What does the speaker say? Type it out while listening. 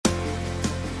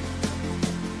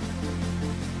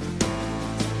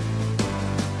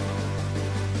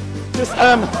just,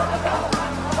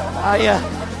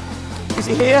 is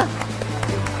he here?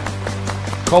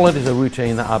 Collared is a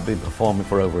routine that I've been performing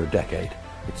for over a decade.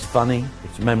 It's funny,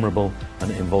 it's memorable,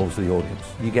 and it involves the audience.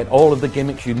 You get all of the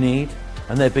gimmicks you need,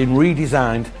 and they've been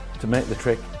redesigned to make the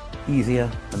trick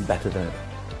easier and better than ever.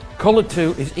 Collared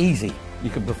 2 is easy. You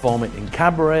can perform it in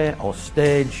cabaret or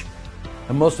stage,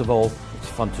 and most of all, it's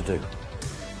fun to do.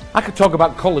 I could talk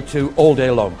about Collared 2 all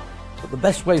day long, but the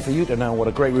best way for you to know what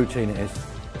a great routine it is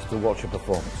to watch a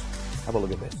performance. Have a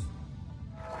look at this.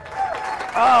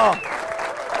 Oh!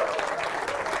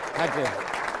 Thank you.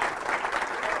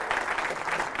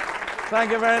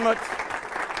 Thank you very much.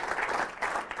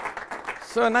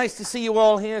 So nice to see you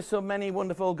all here, so many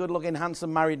wonderful, good-looking,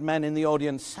 handsome married men in the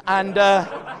audience. And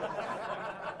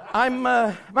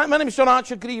my name is John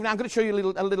Archer. Good evening. I'm going to show you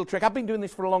a little trick. I've been doing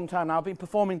this for a long time now. I've been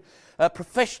performing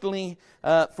professionally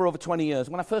for over 20 years.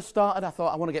 When I first started, I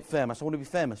thought, I want to get famous. I want to be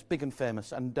famous, big and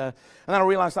famous. And then I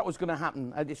realized that was going to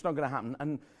happen. It's not going to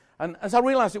happen. And as I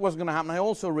realized it wasn't going to happen, I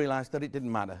also realized that it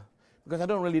didn't matter. Because I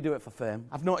don't really do it for fame.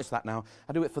 I've noticed that now.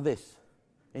 I do it for this.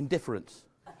 Indifference.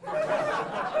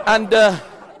 And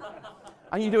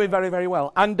you do it very, very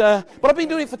well. But I've been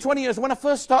doing it for 20 years. When I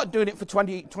first started doing it for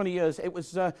 20 years, it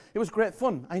was great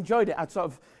fun. I enjoyed it. I'd sort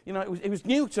of, you know, it was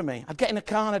new to me. I'd get in a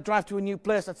car and I'd drive to a new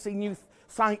place. I'd see new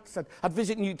sights. I'd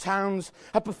visit new towns.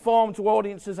 I'd perform to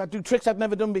audiences. I'd do tricks I'd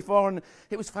never done before, and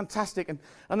it was fantastic. And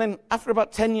then after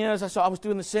about 10 years, I saw I was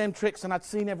doing the same tricks and I'd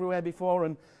seen everywhere before.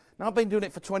 And now I've been doing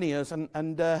it for 20 years, and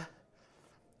I've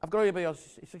got to be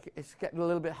honest, it's getting a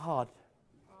little bit hard.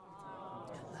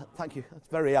 Thank you. That's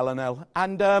very L&L.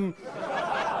 And no,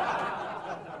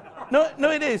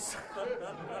 it is.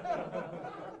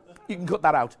 You can cut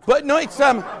that out. But no, it's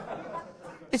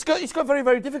got very,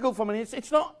 very difficult for me.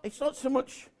 It's not so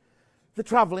much the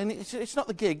travelling. It's not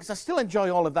the gigs. I still enjoy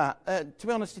all of that. To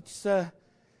be honest, it's the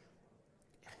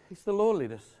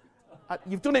loneliness.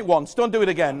 You've done it once. Don't do it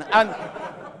again. And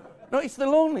no, it's the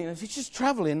loneliness. It's just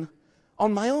travelling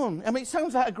on my own. I mean, it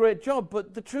sounds like a great job,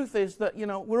 but the truth is that, you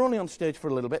know, we're only on stage for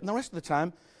a little bit, and the rest of the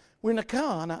time, we're in a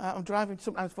car, and I'm driving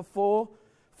sometimes for 4,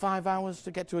 5 hours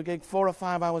to get to a gig, 4 or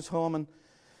 5 hours home, and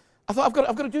I thought, I've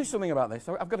got to do something about this.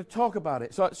 I've got to talk about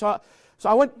it. So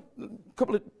I went, a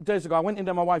couple of days ago, I went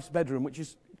into my wife's bedroom, which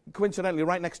is coincidentally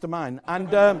right next to mine,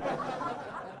 and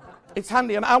it's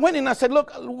handy, and I went in and I said,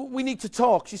 look, we need to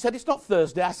talk. She said, it's not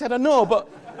Thursday. I said, I know, but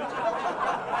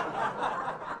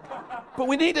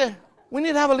we need to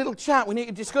have a little chat. We need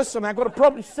to discuss something. I've got a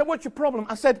problem. She said, what's your problem?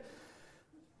 I said,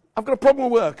 I've got a problem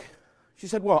with work. She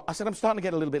said, what? I said, I'm starting to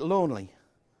get a little bit lonely.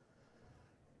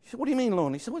 She said, what do you mean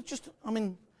lonely? She said, well, just, I'm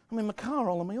in my car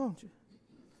all on my own.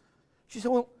 She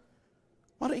said, well,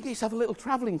 why don't you get yourself a little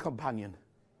travelling companion?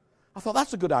 I thought,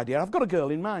 that's a good idea. I've got a girl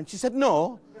in mind. She said,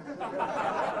 no.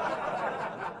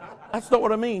 That's not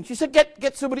what I mean. She said,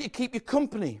 get somebody to keep you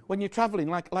company when you're travelling,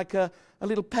 like a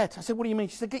little pet. I said, what do you mean?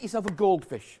 She said, get yourself a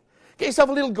goldfish. Get yourself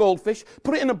a little goldfish,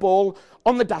 put it in a bowl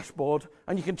on the dashboard,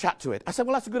 and you can chat to it. I said,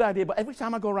 well, that's a good idea, but every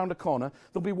time I go around a corner,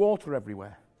 there'll be water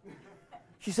everywhere.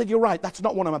 She said, you're right, that's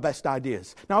not one of my best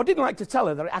ideas. Now, I didn't like to tell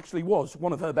her that it actually was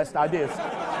one of her best ideas.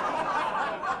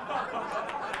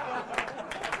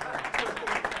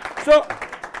 So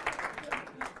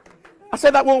I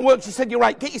said, that won't work. She said, you're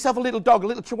right, get yourself a little dog, a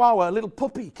little chihuahua, a little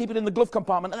puppy, keep it in the glove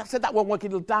compartment. And I said, that won't work,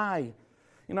 it'll die.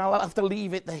 You know, I'll have to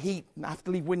leave it, the heat, and I have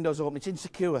to leave windows open, it's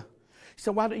insecure. She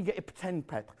said, why don't you get a pretend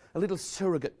pet, a little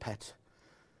surrogate pet,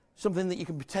 something that you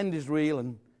can pretend is real,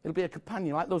 and it'll be a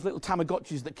companion, like those little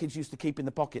Tamagotchis that kids used to keep in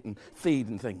the pocket and feed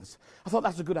and things. I thought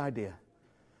that's a good idea.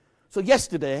 So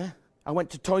yesterday, I went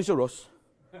to Toys R Us,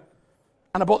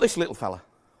 and I bought this little fella.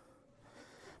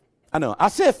 I know, I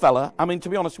say fella, I mean, to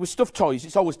be honest, with stuffed toys,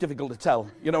 it's always difficult to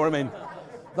tell, you know what I mean?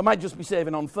 They might just be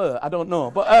saving on fur, I don't know,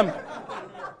 but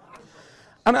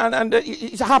And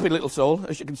he's a happy little soul,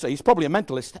 as you can see. He's probably a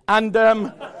mentalist. And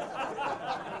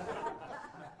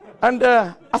I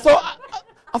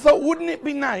thought, wouldn't it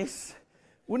be nice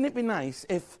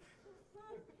if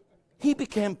he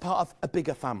became part of a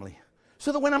bigger family?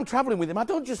 So that when I'm traveling with him, I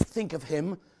don't just think of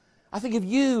him. I think of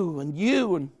you and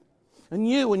you and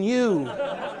you and you.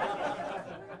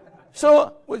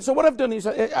 So what I've done is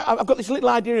I've got this little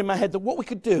idea in my head that what we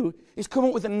could do is come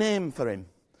up with a name for him.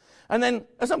 And then,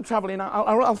 as I'm travelling,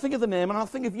 I'll think of the name, and I'll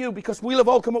think of you, because we'll have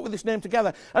all come up with this name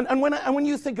together. And when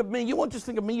you think of me, you won't just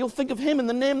think of me, you'll think of him and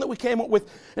the name that we came up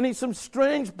with. And in some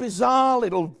strange, bizarre,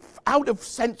 little,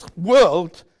 out-of-sense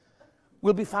world,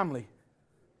 we'll be family.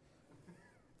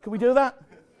 Can we do that?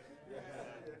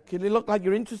 Can you look like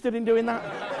you're interested in doing that?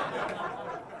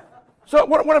 So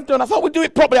what I've done, I thought we'd do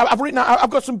it properly. I've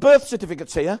got some birth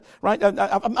certificates here, right?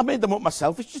 I made them up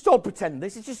myself. It's just all pretend.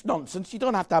 This is just nonsense. You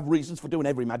don't have to have reasons for doing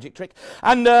every magic trick.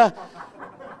 And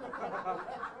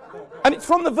it's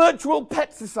from the Virtual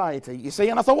Pet Society, you see.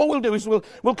 And I thought what we'll do is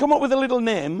we'll come up with a little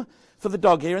name for the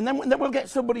dog here, and then we'll get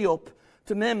somebody up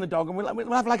to name the dog, and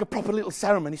we'll have like a proper little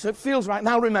ceremony, so it feels right.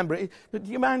 Now remember, do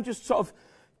you mind just sort of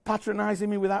patronising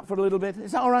me with that for a little bit?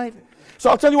 Is that all right? So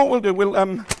I'll tell you what we'll do.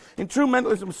 We'll, in true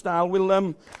mentalism style,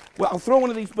 I'll throw one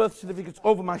of these birth certificates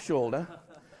over my shoulder,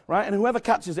 right? And whoever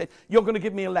catches it, you're going to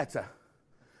give me a letter,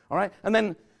 all right? And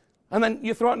then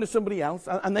you throw it into somebody else,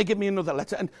 and they give me another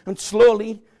letter, and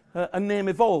slowly a name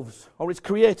evolves, or it's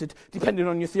created, depending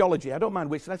on your theology. I don't mind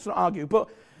which, let's not argue, but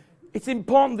it's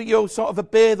important that you sort of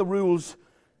obey the rules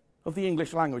of the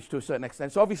English language to a certain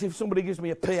extent. So obviously if somebody gives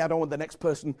me a P, I don't want the next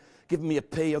person giving me a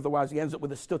P, otherwise he ends up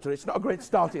with a stutter. It's not a great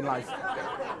start in life.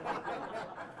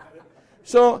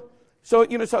 So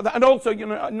and also,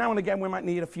 now and again we might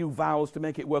need a few vowels to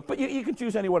make it work, but you can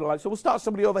choose any word I like. So we'll start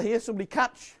somebody over here. Somebody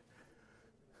catch.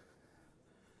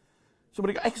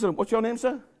 Somebody got, excellent. What's your name,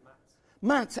 sir?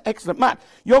 Matt. Excellent. Matt,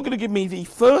 you're going to give me the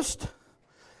first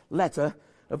letter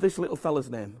of this little fella's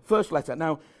name. First letter.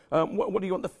 Now, what do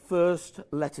you want the first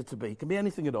letter to be? It can be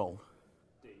anything at all.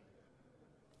 D.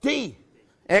 D.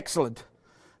 Excellent.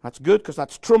 That's good, because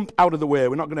that's Trump out of the way.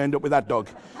 We're not going to end up with that dog.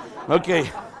 Okay.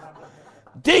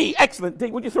 D. Excellent.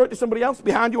 D. Would you throw it to somebody else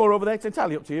behind you or over there? It's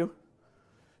entirely up to you.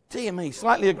 Dear me,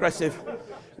 slightly aggressive.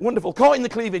 Wonderful. Caught in the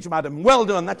cleavage, madam. Well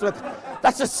done.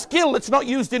 That's a skill that's not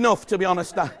used enough, to be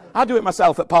honest. I do it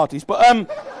myself at parties. But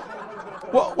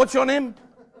what's your name?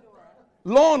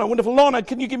 Lorna. Wonderful. Lorna,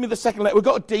 can you give me the second letter? We've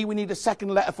got a D. We need a second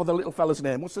letter for the little fella's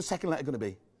name. What's the second letter going to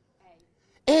be?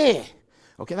 A. A.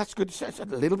 Okay, that's good. It's a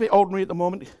little bit ordinary at the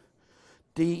moment.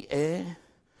 D-A.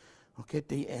 Okay,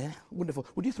 D-A. Wonderful.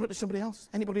 Would you throw it to somebody else?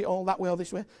 Anybody all that way or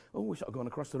this way? Oh, we're sort of going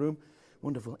across the room.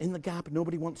 Wonderful. In the gap.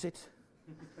 Nobody wants it.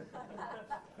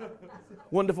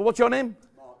 Wonderful. What's your name?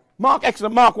 Mark. Mark.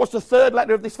 Excellent. Mark, what's the third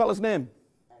letter of this fella's name?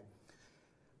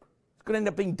 It's going to end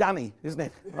up being Danny, isn't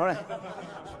it? All right.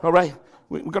 All right.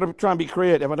 We've got to try and be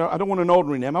creative. I don't want an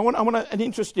ordinary name. I want an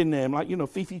interesting name, like,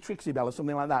 Fifi Trixie Bell or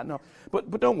something like that. No,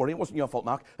 but don't worry, it wasn't your fault,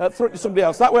 Mark. Throw it to somebody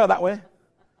else. That way or that way?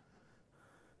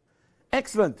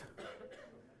 Excellent.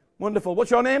 Wonderful. What's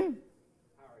your name?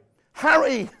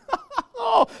 Harry. Harry.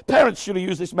 Oh, parents should have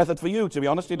used this method for you, to be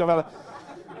honest. You'd have had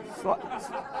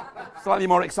a slightly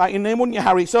more exciting name, wouldn't you,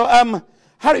 Harry? So,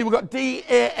 Harry, we've got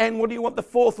D-A-N. What do you want the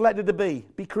fourth letter to be?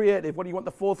 Be creative. What do you want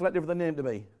the fourth letter of the name to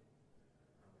be?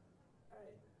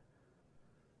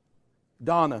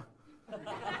 Dana.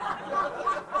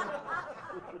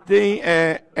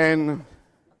 D-A-N.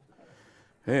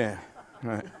 Yeah,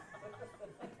 right.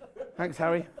 Thanks,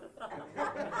 Harry.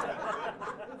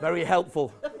 Very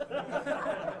helpful.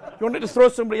 You wanted to throw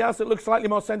somebody else that looks slightly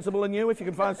more sensible than you, if you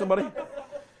can find somebody?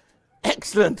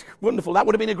 Excellent. Wonderful. That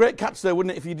would have been a great catch there,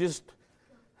 wouldn't it, if you just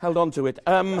held on to it.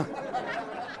 Oh,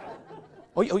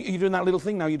 you're doing that little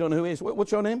thing now. You don't know who it is.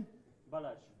 What's your name?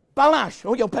 Balash. Balash.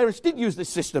 Oh, your parents did use this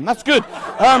system. That's good.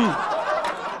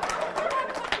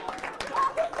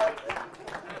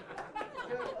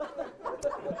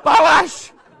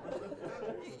 Balash.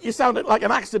 You sounded like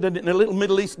an accident in a little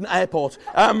Middle Eastern airport.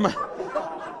 Balash,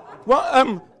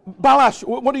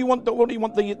 what do you want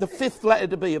the fifth letter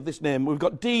to be of this name? We've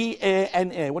got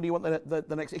D-A-N-A. What do you want the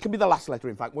next? It can be the last letter,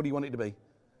 in fact. What do you want it to be?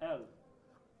 L.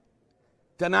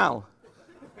 Danal.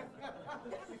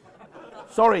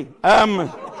 Sorry.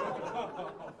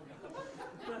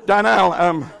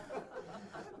 Danal.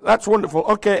 That's wonderful.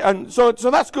 Okay, and so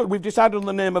that's good. We've decided on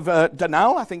the name of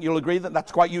Danal. I think you'll agree that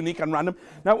that's quite unique and random.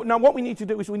 Now what we need to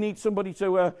do is we need somebody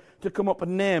to come up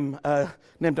and name. Oh,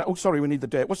 sorry, we need the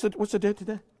date. What's the date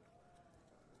today?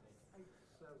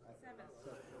 7th.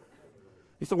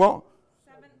 It's the what?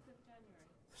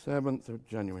 7th of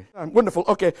January. Wonderful.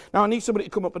 Okay, now I need somebody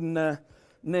to come up and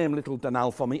name little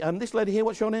Danal for me. This lady here,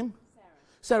 what's your name? Sarah.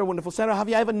 Sarah, wonderful. Sarah, have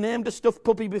you ever named a stuffed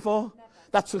puppy before? Never.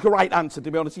 That's the right answer, to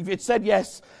be honest. If you'd said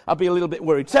yes, I'd be a little bit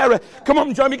worried. Sarah, come on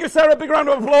and join me. Give Sarah a big round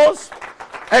of applause.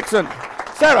 Excellent.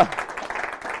 Sarah,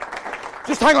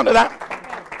 just hang on to that.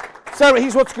 Sarah,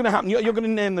 here's what's going to happen. You're going to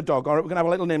name the dog, all right? We're going to have a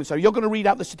little name. Sarah, you're going to read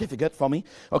out the certificate for me,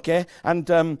 okay? And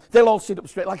they'll all sit up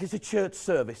straight like it's a church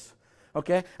service,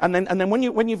 okay? And then when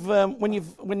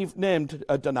you've named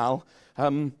Danal,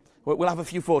 we'll have a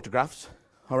few photographs,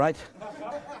 all right?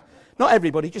 Not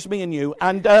everybody, just me and you.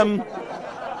 And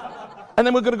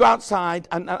then we're going to go outside,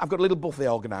 and I've got a little buffet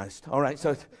organised, all right?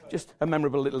 So it's just a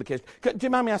memorable little occasion. Do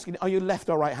you mind me asking, are you left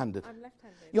or right-handed? I'm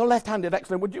left-handed. You're left-handed,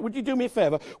 excellent. Would you do me a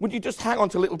favour? Would you just hang on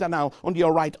to little Danal under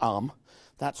your right arm?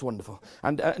 That's wonderful.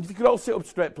 And if you could all sit up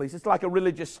straight, please. It's like a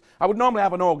religious... I would normally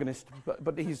have an organist,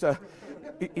 but he's at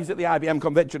the IBM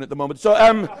convention at the moment. So,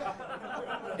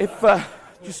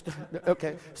 just...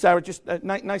 okay, Sarah, just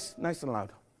nice and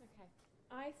loud. Okay.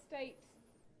 I state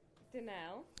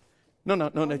Danelle. No.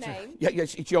 Name. Yeah,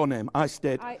 it's your name. I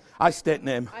state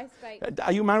name. I state...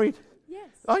 Are you married? Yes.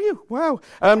 Are you? Wow.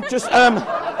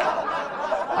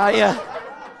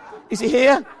 Is he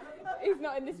here? He's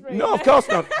not in this room. No, of course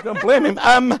not. Don't blame him.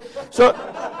 So,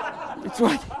 it's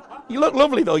right. You look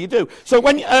lovely, though. You do. So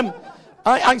when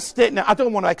I state now, I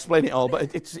don't want to explain it all, but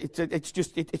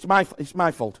it's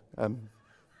my fault.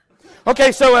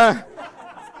 Okay, so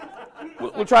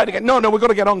we'll try it again. No, we've got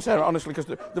to get on, Sarah. Honestly, because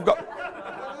we've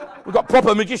got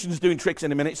proper magicians doing tricks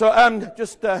in a minute. So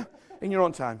just in your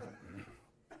own time.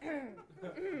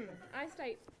 I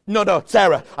state. No,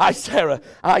 Sarah. Sarah.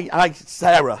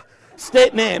 Sarah.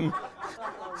 State name.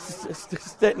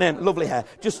 State name. Lovely hair.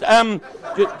 Just.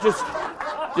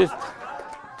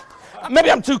 Maybe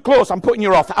I'm too close. I'm putting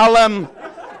you off. I'll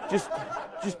just.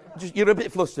 You're a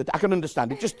bit flustered. I can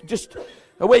understand it. Just.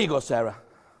 Away you go, Sarah.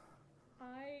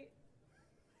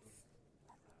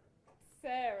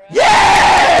 Sarah.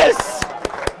 Yes!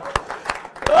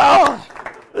 Oh,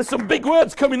 there's some big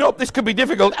words coming up. This could be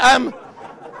difficult.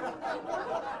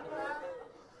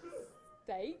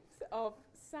 State of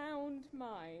sound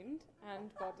mind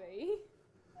and body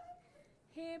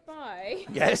hereby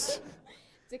Yes.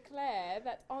 declare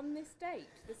that on this date,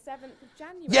 the 7th of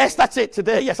January. Yes, that's it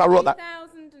today. Yes, I wrote that.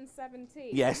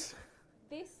 2017. Yes.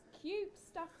 This cute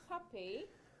stuffed puppy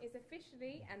is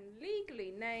officially and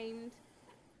legally named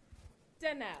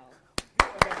Danelle.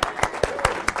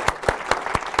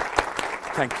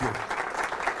 Thank you.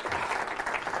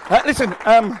 Listen,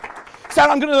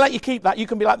 Sarah, I'm going to let you keep that. You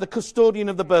can be like the custodian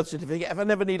of the birth certificate. If I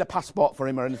never need a passport for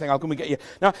him or anything, I'll come and get you.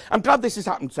 Now, I'm glad this has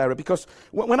happened, Sarah, because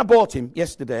when I bought him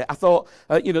yesterday, I thought,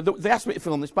 they asked me to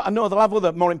film this, but I know they'll have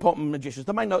other more important magicians.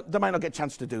 They might not get a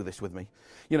chance to do this with me,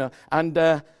 and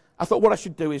I thought what I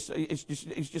should do is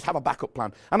just have a backup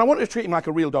plan. And I wanted to treat him like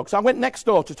a real dog. So I went next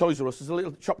door to Toys R Us. There's a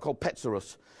little shop called Pets R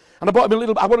Us. And I bought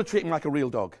him I want to treat him like a real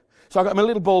dog. So I got him a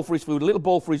little bowl for his food, a little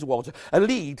bowl for his water, a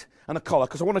lead and a collar,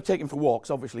 because I want to take him for walks,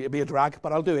 obviously. It'd be a drag,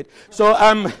 but I'll do it. So,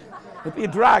 it'd be a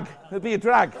drag.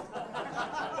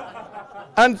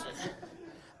 And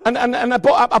I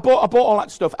bought all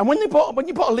that stuff. And when you bought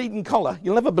a lead and collar,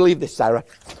 you'll never believe this, Sarah.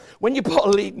 When you bought a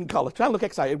lead and collar, try and look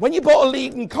excited. When you bought a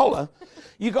lead and collar,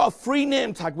 you got a free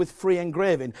name tag with free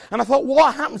engraving. And I thought,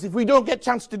 what happens if we don't get a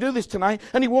chance to do this tonight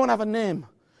and he won't have a name?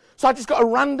 So I just got a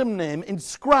random name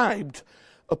inscribed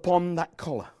upon that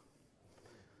collar.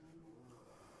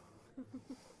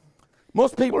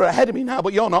 Most people are ahead of me now,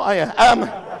 but you're not, are you?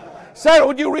 Sarah,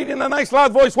 would you read in a nice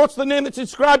loud voice, what's the name that's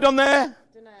inscribed on there?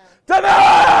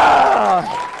 Danelle!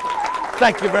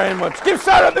 Thank you very much. Give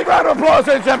Sarah a big round of applause,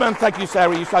 ladies and gentlemen. Thank you,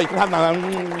 Sarah. You can have that.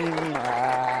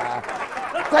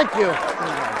 Thank you.